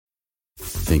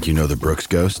Think you know the Brooks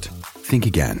Ghost? Think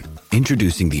again.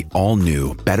 Introducing the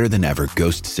all-new, better-than-ever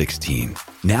Ghost 16.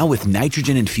 Now with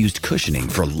nitrogen-infused cushioning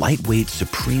for lightweight,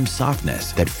 supreme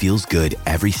softness that feels good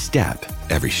every step,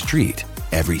 every street,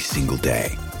 every single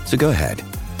day. So go ahead,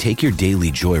 take your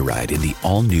daily joyride in the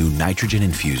all-new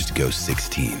nitrogen-infused Ghost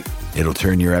 16. It'll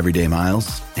turn your everyday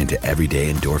miles into everyday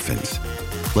endorphins.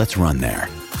 Let's run there.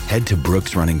 Head to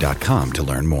brooksrunning.com to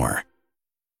learn more.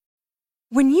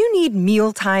 When you need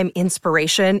mealtime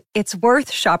inspiration, it's worth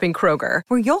shopping Kroger,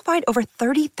 where you'll find over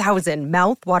 30,000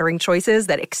 mouth-watering choices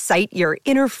that excite your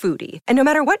inner foodie. And no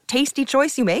matter what tasty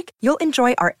choice you make, you'll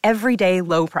enjoy our everyday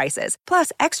low prices,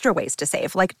 plus extra ways to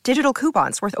save, like digital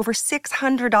coupons worth over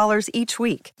 $600 each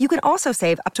week. You can also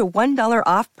save up to $1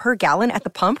 off per gallon at the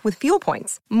pump with fuel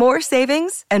points. More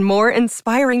savings and more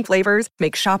inspiring flavors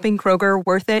make shopping Kroger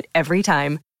worth it every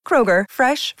time. Kroger,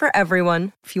 fresh for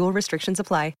everyone. Fuel restrictions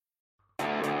apply.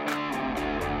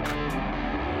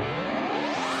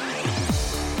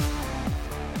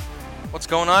 What's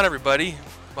going on, everybody?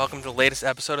 Welcome to the latest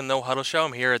episode of No Huddle Show.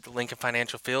 I'm here at the Lincoln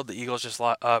Financial Field. The Eagles just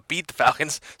beat the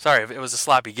Falcons. Sorry, it was a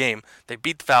sloppy game. They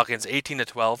beat the Falcons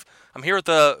 18-12. I'm here with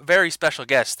a very special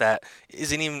guest that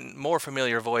is an even more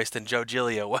familiar voice than Joe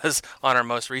Giglio was on our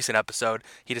most recent episode.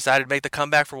 He decided to make the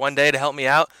comeback for one day to help me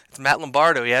out. It's Matt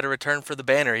Lombardo. He had to return for the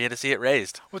banner. He had to see it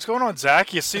raised. What's going on,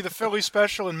 Zach? You see the Philly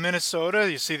special in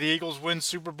Minnesota. You see the Eagles win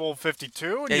Super Bowl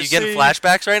 52. Yeah, you getting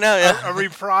flashbacks right now? Yeah. A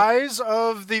reprise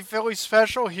of the Philly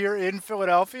special here in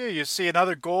Philadelphia. You see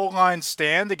another goal line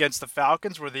stand against the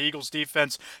Falcons where the Eagles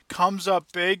defense comes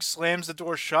up big, slams the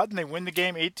door shut, and they win the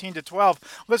game 18-12.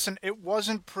 Listen, it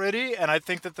wasn't pretty, and I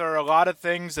think that there are a lot of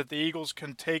things that the Eagles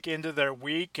can take into their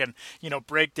week and,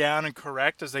 break down and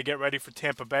correct as they get ready for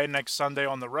Tampa Bay next Sunday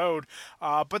on the road.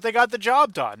 But they got the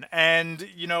job done. And,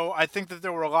 I think that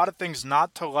there were a lot of things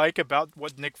not to like about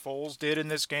what Nick Foles did in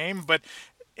this game, but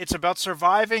it's about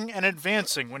surviving and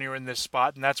advancing when you're in this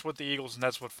spot, and that's what the Eagles and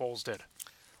that's what Foles did.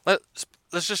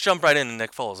 Let's just jump right into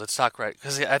Nick Foles. Let's talk right,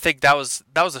 because I think that was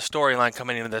a storyline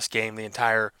coming into this game the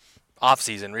entire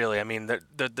offseason, really. I mean, the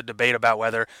debate about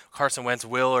whether Carson Wentz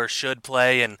will or should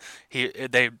play, and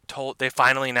they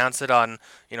finally announced it on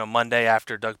Monday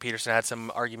after Doug Peterson had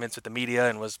some arguments with the media,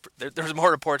 and there was more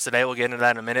reports today. We'll get into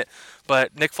that in a minute.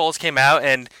 But Nick Foles came out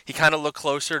and he kind of looked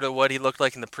closer to what he looked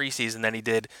like in the preseason than he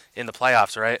did in the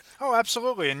playoffs, right? Oh,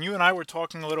 absolutely. And you and I were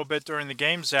talking a little bit during the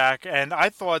game, Zach, and I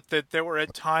thought that there were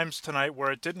at times tonight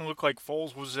where it didn't look like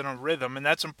Foles was in a rhythm, and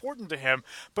that's important to him.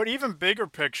 But even bigger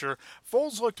picture,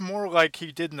 Foles looked more like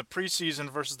he did in the preseason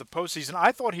versus the postseason.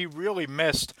 I thought he really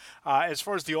missed, as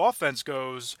far as the offense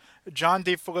goes, John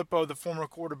DeFilippo, the former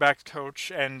quarterback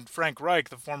coach, and Frank Reich,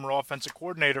 the former offensive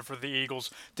coordinator for the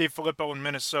Eagles, DeFilippo in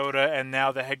Minnesota, and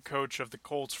now the head coach of the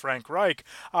Colts, Frank Reich,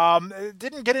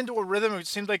 didn't get into a rhythm. It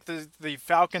seemed like the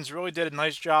Falcons really did a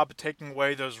nice job of taking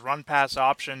away those run-pass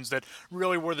options that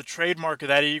really were the trademark of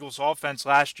that Eagles offense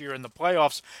last year in the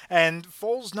playoffs. And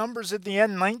Foles' numbers at the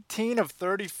end, 19 of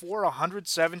 34,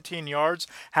 117 yards,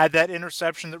 had that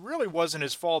interception that really wasn't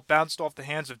his fault, bounced off the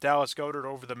hands of Dallas Goedert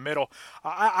over the middle.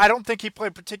 I don't think he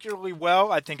played particularly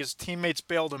well. I think his teammates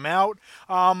bailed him out.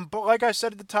 But like I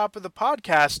said at the top of the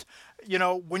podcast,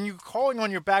 when you're calling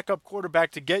on your backup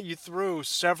quarterback to get you through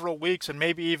several weeks and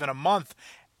maybe even a month,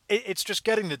 it's just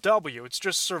getting the W. It's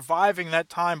just surviving that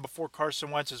time before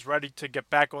Carson Wentz is ready to get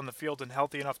back on the field and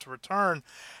healthy enough to return.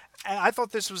 And I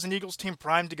thought this was an Eagles team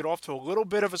primed to get off to a little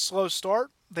bit of a slow start.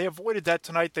 They avoided that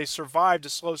tonight. They survived a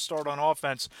slow start on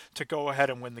offense to go ahead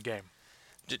and win the game.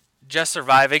 Just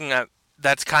surviving.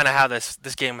 That's kind of how this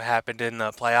game happened in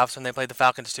the playoffs when they played the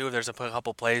Falcons too. There's a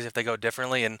couple plays if they go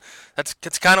differently, and that's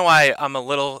kind of why I'm a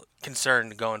little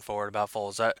concerned going forward about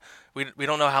Foles. We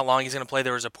don't know how long he's going to play.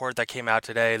 There was a report that came out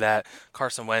today that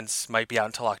Carson Wentz might be out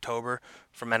until October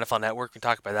from NFL Network. We can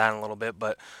talk about that in a little bit,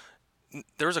 but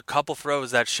there was a couple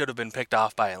throws that should have been picked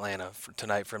off by Atlanta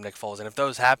tonight from Nick Foles. And if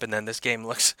those happen, then this game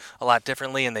looks a lot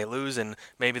differently and they lose, and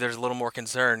maybe there's a little more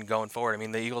concern going forward. I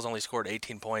mean, the Eagles only scored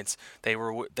 18 points. They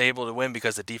were able to win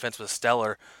because the defense was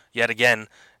stellar yet again.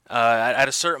 At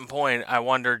a certain point, I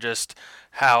wonder just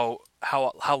how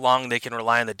long they can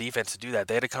rely on the defense to do that.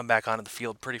 They had to come back onto the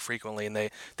field pretty frequently, and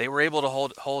they were able to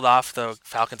hold off the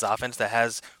Falcons offense that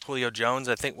has Julio Jones.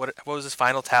 I think what was his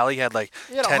final tally? He had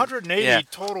 180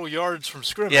 total yards from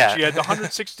scrimmage. Yeah. He had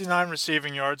 169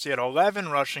 receiving yards. He had 11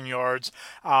 rushing yards,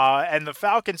 and the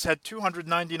Falcons had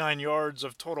 299 yards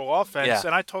of total offense. Yeah.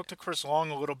 And I talked to Chris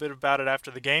Long a little bit about it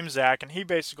after the game, Zach, and he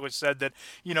basically said that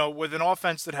with an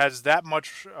offense that has that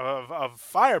much of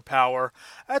firepower,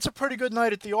 that's a pretty good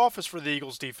night at the office for the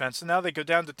Eagles defense, and now they go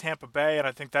down to Tampa Bay, and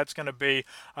I think that's going to be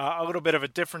a little bit of a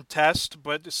different test,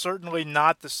 but certainly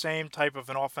not the same type of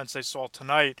an offense they saw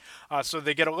tonight. So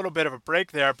they get a little bit of a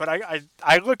break there. But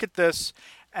I look at this,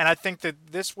 and I think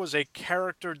that this was a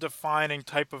character-defining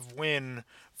type of win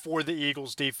for the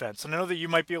Eagles defense. And I know that you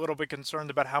might be a little bit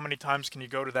concerned about how many times can you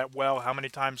go to that well, how many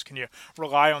times can you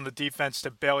rely on the defense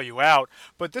to bail you out.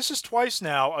 But this is twice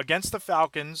now against the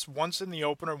Falcons, once in the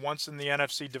opener, once in the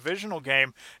NFC divisional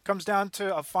game. Comes down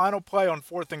to a final play on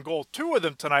 4th and goal, 2 of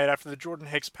them tonight after the Jordan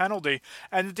Hicks penalty,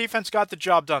 and the defense got the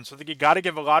job done. So I think you got to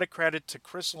give a lot of credit to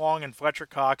Chris Long and Fletcher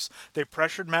Cox. They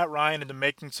pressured Matt Ryan into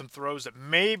making some throws that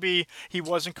maybe he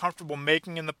wasn't comfortable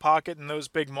making in the pocket in those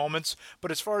big moments.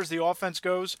 But as far as the offense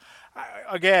goes,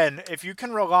 again, if you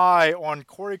can rely on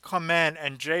Corey Clement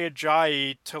and Jay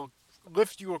Ajayi to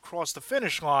lift you across the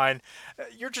finish line,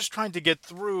 you're just trying to get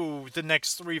through the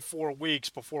next 3-4 weeks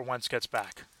before Wentz gets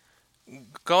back.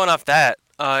 Going off that,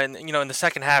 in the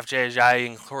second half, Jay Ajayi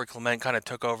and Corey Clement kind of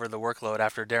took over the workload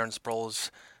after Darren Sproles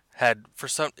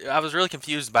I was really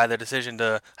confused by the decision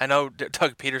to. I know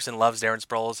Doug Peterson loves Darren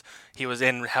Sproles. He was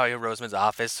in Howie Roseman's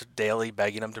office daily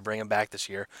begging him to bring him back this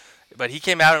year. But he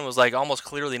came out and was like almost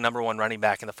clearly number one running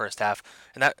back in the first half.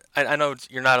 And that I know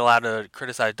you're not allowed to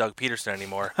criticize Doug Peterson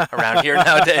anymore around here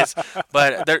nowadays.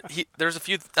 But there's a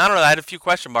few. I don't know. I had a few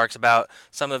question marks about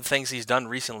some of the things he's done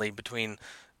recently between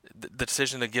the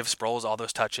decision to give Sproles all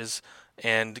those touches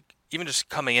and even just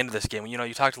coming into this game.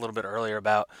 You talked a little bit earlier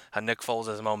about how Nick Foles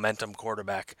is a momentum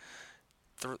quarterback.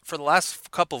 For the last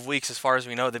couple of weeks, as far as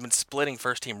we know, they've been splitting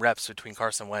first-team reps between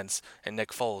Carson Wentz and Nick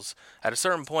Foles. At a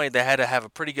certain point, they had to have a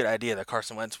pretty good idea that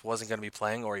Carson Wentz wasn't going to be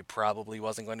playing, or he probably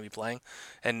wasn't going to be playing.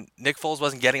 And Nick Foles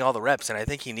wasn't getting all the reps, and I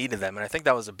think he needed them. And I think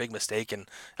that was a big mistake, and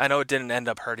I know it didn't end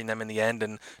up hurting them in the end,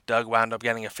 and Doug wound up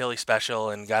getting a Philly special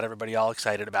and got everybody all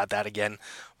excited about that again.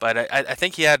 But I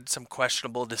think he had some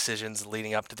questionable decisions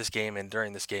leading up to this game and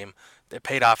during this game. It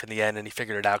paid off in the end, and he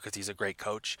figured it out because he's a great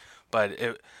coach. But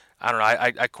I don't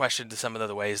know. I questioned some of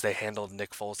the ways they handled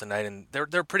Nick Foles tonight, and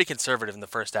they're pretty conservative in the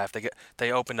first half.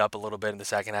 They opened up a little bit in the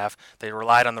second half. They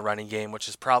relied on the running game, which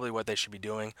is probably what they should be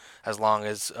doing as long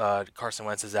as Carson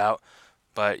Wentz is out.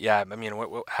 But yeah, I mean,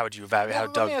 how would you evaluate how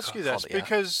Doug? Let me ask you this,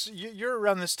 because you're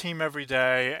around this team every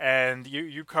day, and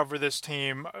you cover this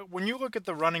team. When you look at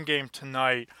the running game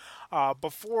tonight,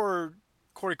 before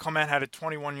Corey Clement had a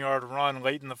 21-yard run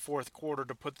late in the fourth quarter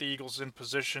to put the Eagles in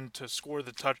position to score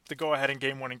the go-ahead and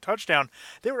game-winning touchdown.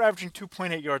 They were averaging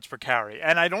 2.8 yards per carry,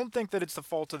 and I don't think that it's the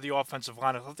fault of the offensive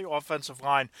line. I thought the offensive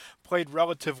line played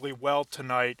relatively well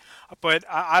tonight, but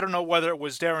I don't know whether it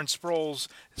was Darren Sproles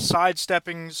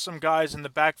sidestepping some guys in the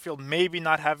backfield, maybe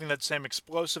not having that same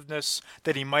explosiveness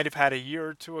that he might have had a year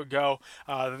or two ago.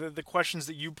 The questions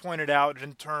that you pointed out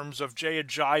in terms of Jay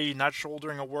Ajayi not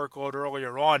shouldering a workload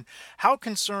earlier on, how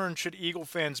concerned should Eagle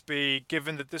fans be,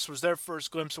 given that this was their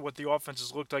first glimpse of what the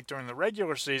offenses looked like during the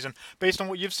regular season, based on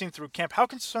what you've seen through camp? How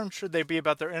concerned should they be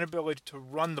about their inability to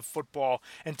run the football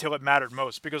until it mattered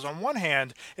most? Because on one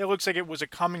hand, it looks like it was a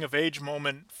coming-of-age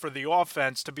moment for the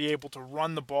offense to be able to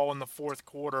run the ball in the fourth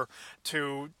quarter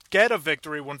to get a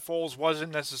victory when Foles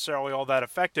wasn't necessarily all that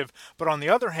effective. But on the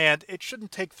other hand, it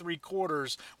shouldn't take 3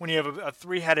 quarters when you have a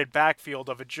three-headed backfield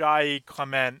of Ajayi,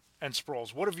 Clement, and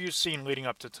Sproles. What have you seen leading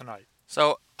up to tonight?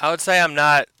 So I would say I'm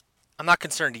not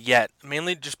concerned yet,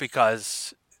 mainly just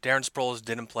because Darren Sproles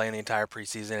didn't play in the entire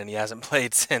preseason, and he hasn't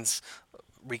played since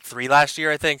week 3 last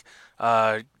year, I think.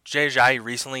 Jay Ajayi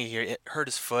recently he hurt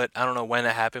his foot. I don't know when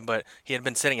that happened, but he had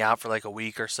been sitting out for like a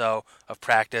week or so of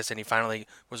practice, and he finally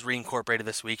was reincorporated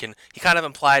this week. And he kind of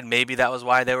implied maybe that was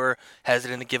why they were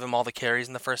hesitant to give him all the carries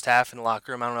in the first half in the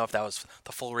locker room. I don't know if that was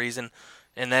the full reason.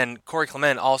 And then Corey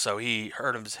Clement also, he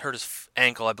hurt his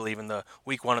ankle, I believe, in the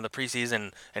week 1 of the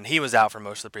preseason, and he was out for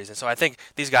most of the preseason. So I think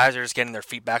these guys are just getting their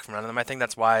feet back from running them. I think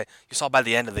that's why you saw by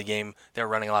the end of the game they were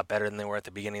running a lot better than they were at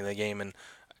the beginning of the game. And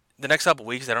the next couple of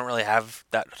weeks, they don't really have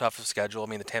that tough of a schedule. I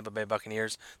mean, the Tampa Bay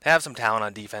Buccaneers, they have some talent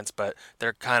on defense, but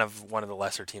they're kind of one of the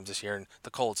lesser teams this year, and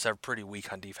the Colts are pretty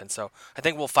weak on defense. So I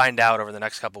think we'll find out over the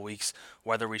next couple of weeks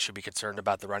whether we should be concerned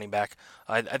about the running back.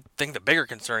 I think the bigger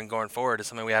concern going forward is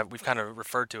something we've kind of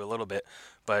referred to a little bit,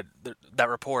 but that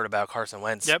report about Carson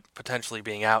Wentz potentially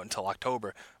being out until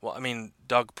October. Well, I mean,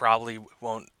 Doug probably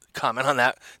won't comment on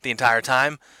that the entire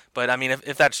time, but I mean,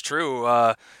 if that's true,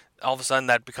 all of a sudden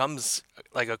that becomes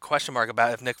like a question mark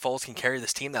about if Nick Foles can carry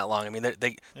this team that long. I mean,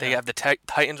 they have the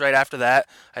Titans right after that.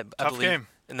 I believe. Game.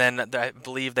 And then I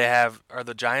believe they are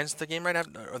the Giants the game right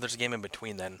after, or there's a game in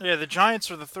between then? Yeah, the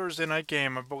Giants are the Thursday night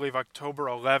game. I believe October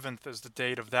 11th is the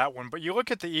date of that one. But you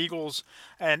look at the Eagles,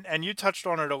 and you touched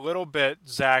on it a little bit,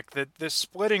 Zach, that this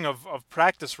splitting of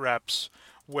practice reps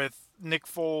with Nick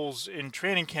Foles in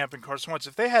training camp and Carson Wentz,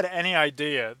 if they had any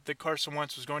idea that Carson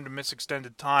Wentz was going to miss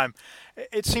extended time,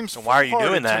 it seems so why are you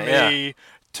doing that? to me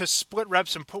to split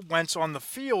reps and put Wentz on the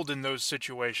field in those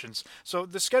situations. So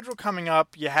the schedule coming up,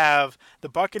 you have the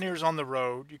Buccaneers on the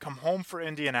road. You come home for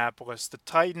Indianapolis, the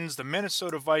Titans, the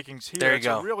Minnesota Vikings here. There you it's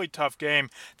go. a really tough game.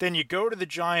 Then you go to the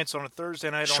Giants on a Thursday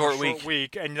night Short on a short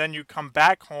week, and then you come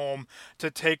back home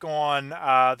to take on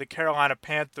the Carolina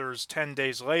Panthers 10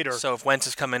 days later. So if Wentz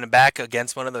is coming back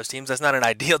against one of those teams, that's not an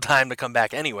ideal time to come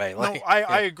back anyway. No,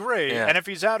 I agree. Yeah. And if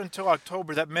he's out until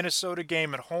October, that Minnesota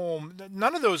game at home,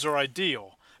 none of those are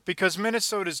ideal. Because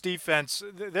Minnesota's defense,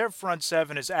 their front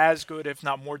seven is as good, if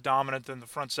not more dominant, than the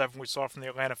front seven we saw from the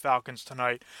Atlanta Falcons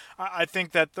tonight. I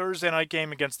think that Thursday night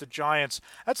game against the Giants,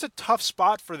 that's a tough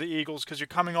spot for the Eagles because you're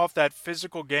coming off that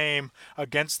physical game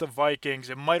against the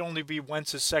Vikings. It might only be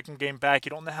Wentz's second game back.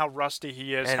 You don't know how rusty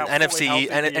he is. And how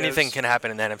NFC, and anything is. can happen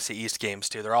in the NFC East games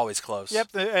too. They're always close.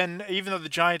 Yep, and even though the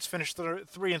Giants finished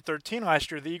 3-13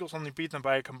 last year, the Eagles only beat them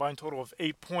by a combined total of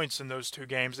 8 points in those two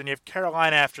games, and you have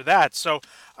Carolina after that. So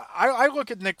I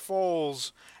look at Nick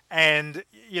Foles, and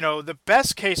the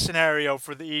best case scenario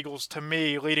for the Eagles to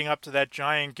me leading up to that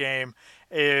Giant game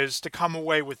is to come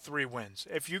away with 3 wins.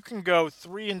 If you can go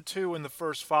 3-2 in the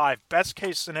first 5, best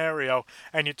case scenario,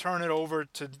 and you turn it over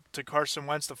to Carson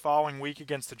Wentz the following week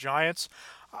against the Giants,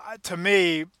 to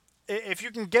me, if you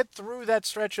can get through that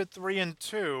stretch at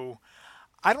 3-2,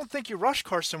 I don't think you rush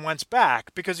Carson Wentz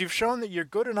back because you've shown that you're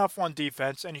good enough on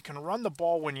defense and you can run the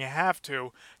ball when you have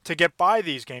to get by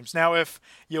these games. Now, if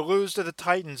you lose to the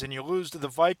Titans and you lose to the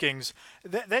Vikings,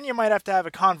 then you might have to have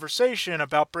a conversation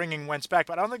about bringing Wentz back.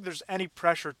 But I don't think there's any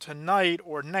pressure tonight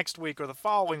or next week or the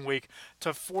following week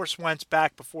to force Wentz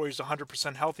back before he's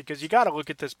 100% healthy because you got to look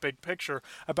at this big picture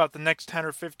about the next 10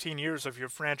 or 15 years of your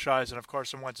franchise and of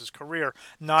Carson Wentz's career,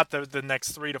 not the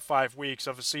next 3 to 5 weeks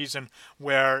of a season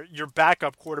where your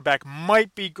backup quarterback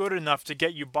might be good enough to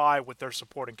get you by with their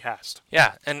supporting cast.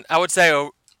 Yeah, and I would say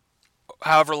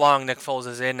however long Nick Foles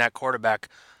is in at quarterback,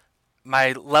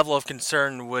 my level of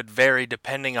concern would vary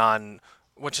depending on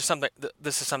which is something.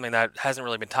 This is something that hasn't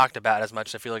really been talked about as much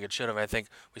as I feel like it should have. I think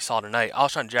we saw tonight.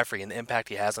 Alshon Jeffrey and the impact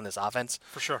he has on this offense.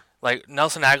 For sure. Like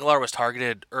Nelson Aguilar was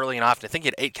targeted early and often. I think he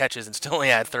had 8 catches and still only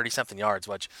had 30-something yards,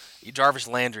 which Jarvis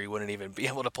Landry wouldn't even be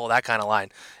able to pull that kind of line.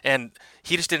 And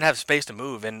he just didn't have space to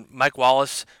move. And Mike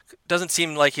Wallace doesn't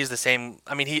seem like he's the same.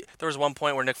 I mean, there was one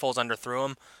point where Nick Foles underthrew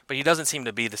him, but he doesn't seem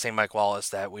to be the same Mike Wallace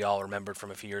that we all remembered from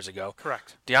a few years ago.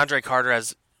 Correct. DeAndre Carter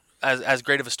has. As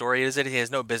great of a story as it, he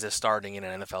has no business starting in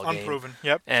an NFL game. Unproven,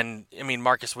 yep. And, I mean,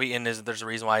 Marcus Wheaton, there's a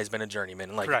reason why he's been a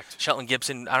journeyman. Like, correct. Shelton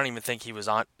Gibson, I don't even think he was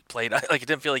played. Like, it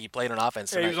didn't feel like he played on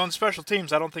offense. Yeah, he was on special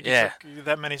teams. I don't think he took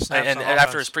that many snaps and on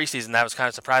after his preseason, that was kind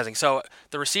of surprising. So,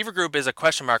 the receiver group is a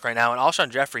question mark right now. And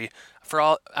Alshon Jeffrey,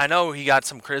 I know he got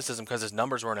some criticism because his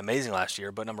numbers weren't amazing last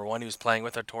year, but number one, he was playing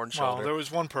with a torn shoulder. Well, there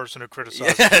was one person who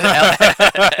criticized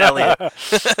Elliott.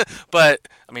 But,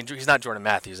 I mean, he's not Jordan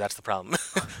Matthews. That's the problem.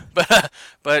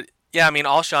 But yeah, I mean,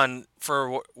 Alshon,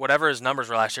 for whatever his numbers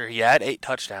were last year, he had 8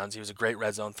 touchdowns. He was a great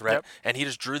red zone threat, and he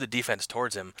just drew the defense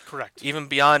towards him. Correct. Even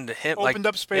beyond him. Opened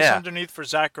up space underneath for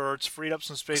Zach Ertz, freed up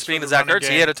some space. Speaking of Zach Ertz,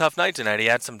 he had a tough night tonight. He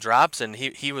had some drops, and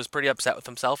he was pretty upset with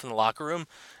himself in the locker room.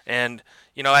 And,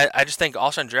 I just think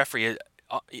Alshon Jeffrey,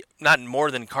 not more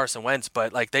than Carson Wentz,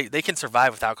 but like they can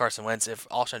survive without Carson Wentz if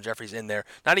Alshon Jeffrey's in there.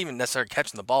 Not even necessarily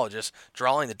catching the ball, just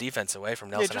drawing the defense away from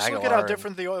Nelson Aguilar. Yeah, just look at how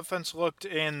different the offense looked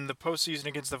in the postseason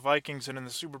against the Vikings and in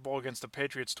the Super Bowl against the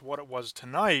Patriots to what it was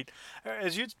tonight.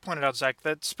 As you pointed out, Zach,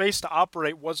 that space to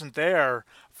operate wasn't there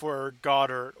for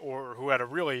Goddard, or who had a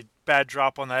really bad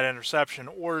drop on that interception,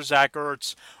 or Zach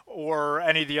Ertz, or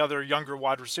any of the other younger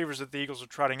wide receivers that the Eagles are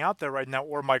trotting out there right now,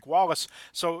 or Mike Wallace.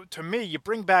 So to me, you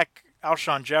bring back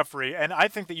Alshon Jeffrey, and I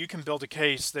think that you can build a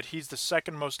case that he's the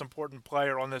second most important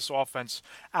player on this offense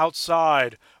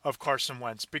outside of Carson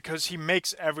Wentz because he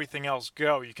makes everything else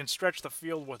go. You can stretch the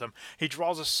field with him. He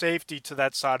draws a safety to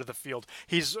that side of the field.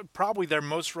 He's probably their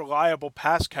most reliable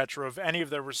pass catcher of any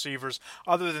of their receivers,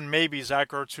 other than maybe Zach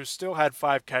Ertz, who still had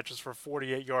 5 catches for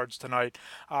 48 yards tonight.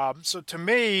 So to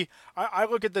me, I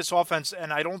look at this offense,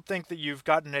 and I don't think that you've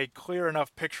gotten a clear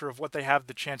enough picture of what they have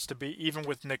the chance to be, even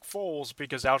with Nick Foles,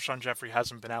 because Alshon Jeffrey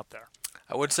hasn't been out there.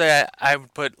 I would say I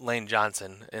would put Lane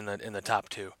Johnson in the top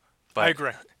 2. But, I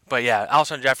agree. But yeah,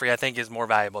 Alshon Jeffrey, I think, is more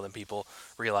valuable than people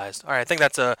realized. All right, I think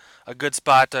that's a good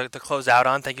spot to close out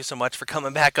on. Thank you so much for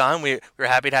coming back on. We're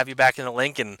happy to have you back in the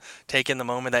link and taking the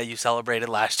moment that you celebrated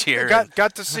last year.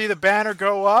 Got to see the banner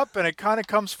go up, and it kind of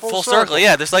comes full circle.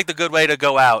 Yeah, this is like the good way to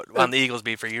go out on the Eagles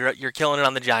beat for you. You're killing it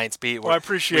on the Giants beat. Well, I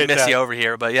appreciate we miss that. you over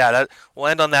here. But yeah, we'll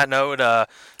end on that note.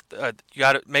 You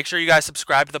got to make sure you guys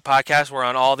subscribe to the podcast. We're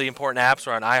on all the important apps.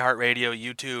 We're on iHeartRadio,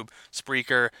 YouTube,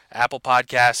 Spreaker, Apple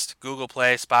Podcasts, Google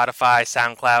Play, Spotify,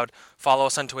 SoundCloud. Follow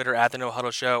us on Twitter at The No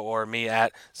Huddle Show or me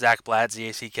at Zach Blatt,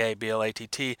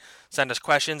 ZACKBLATT. Send us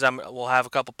questions. We'll have a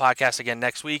couple podcasts again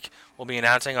next week. We'll be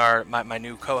announcing my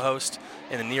new co-host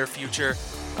in the near future.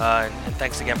 And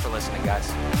thanks again for listening, guys.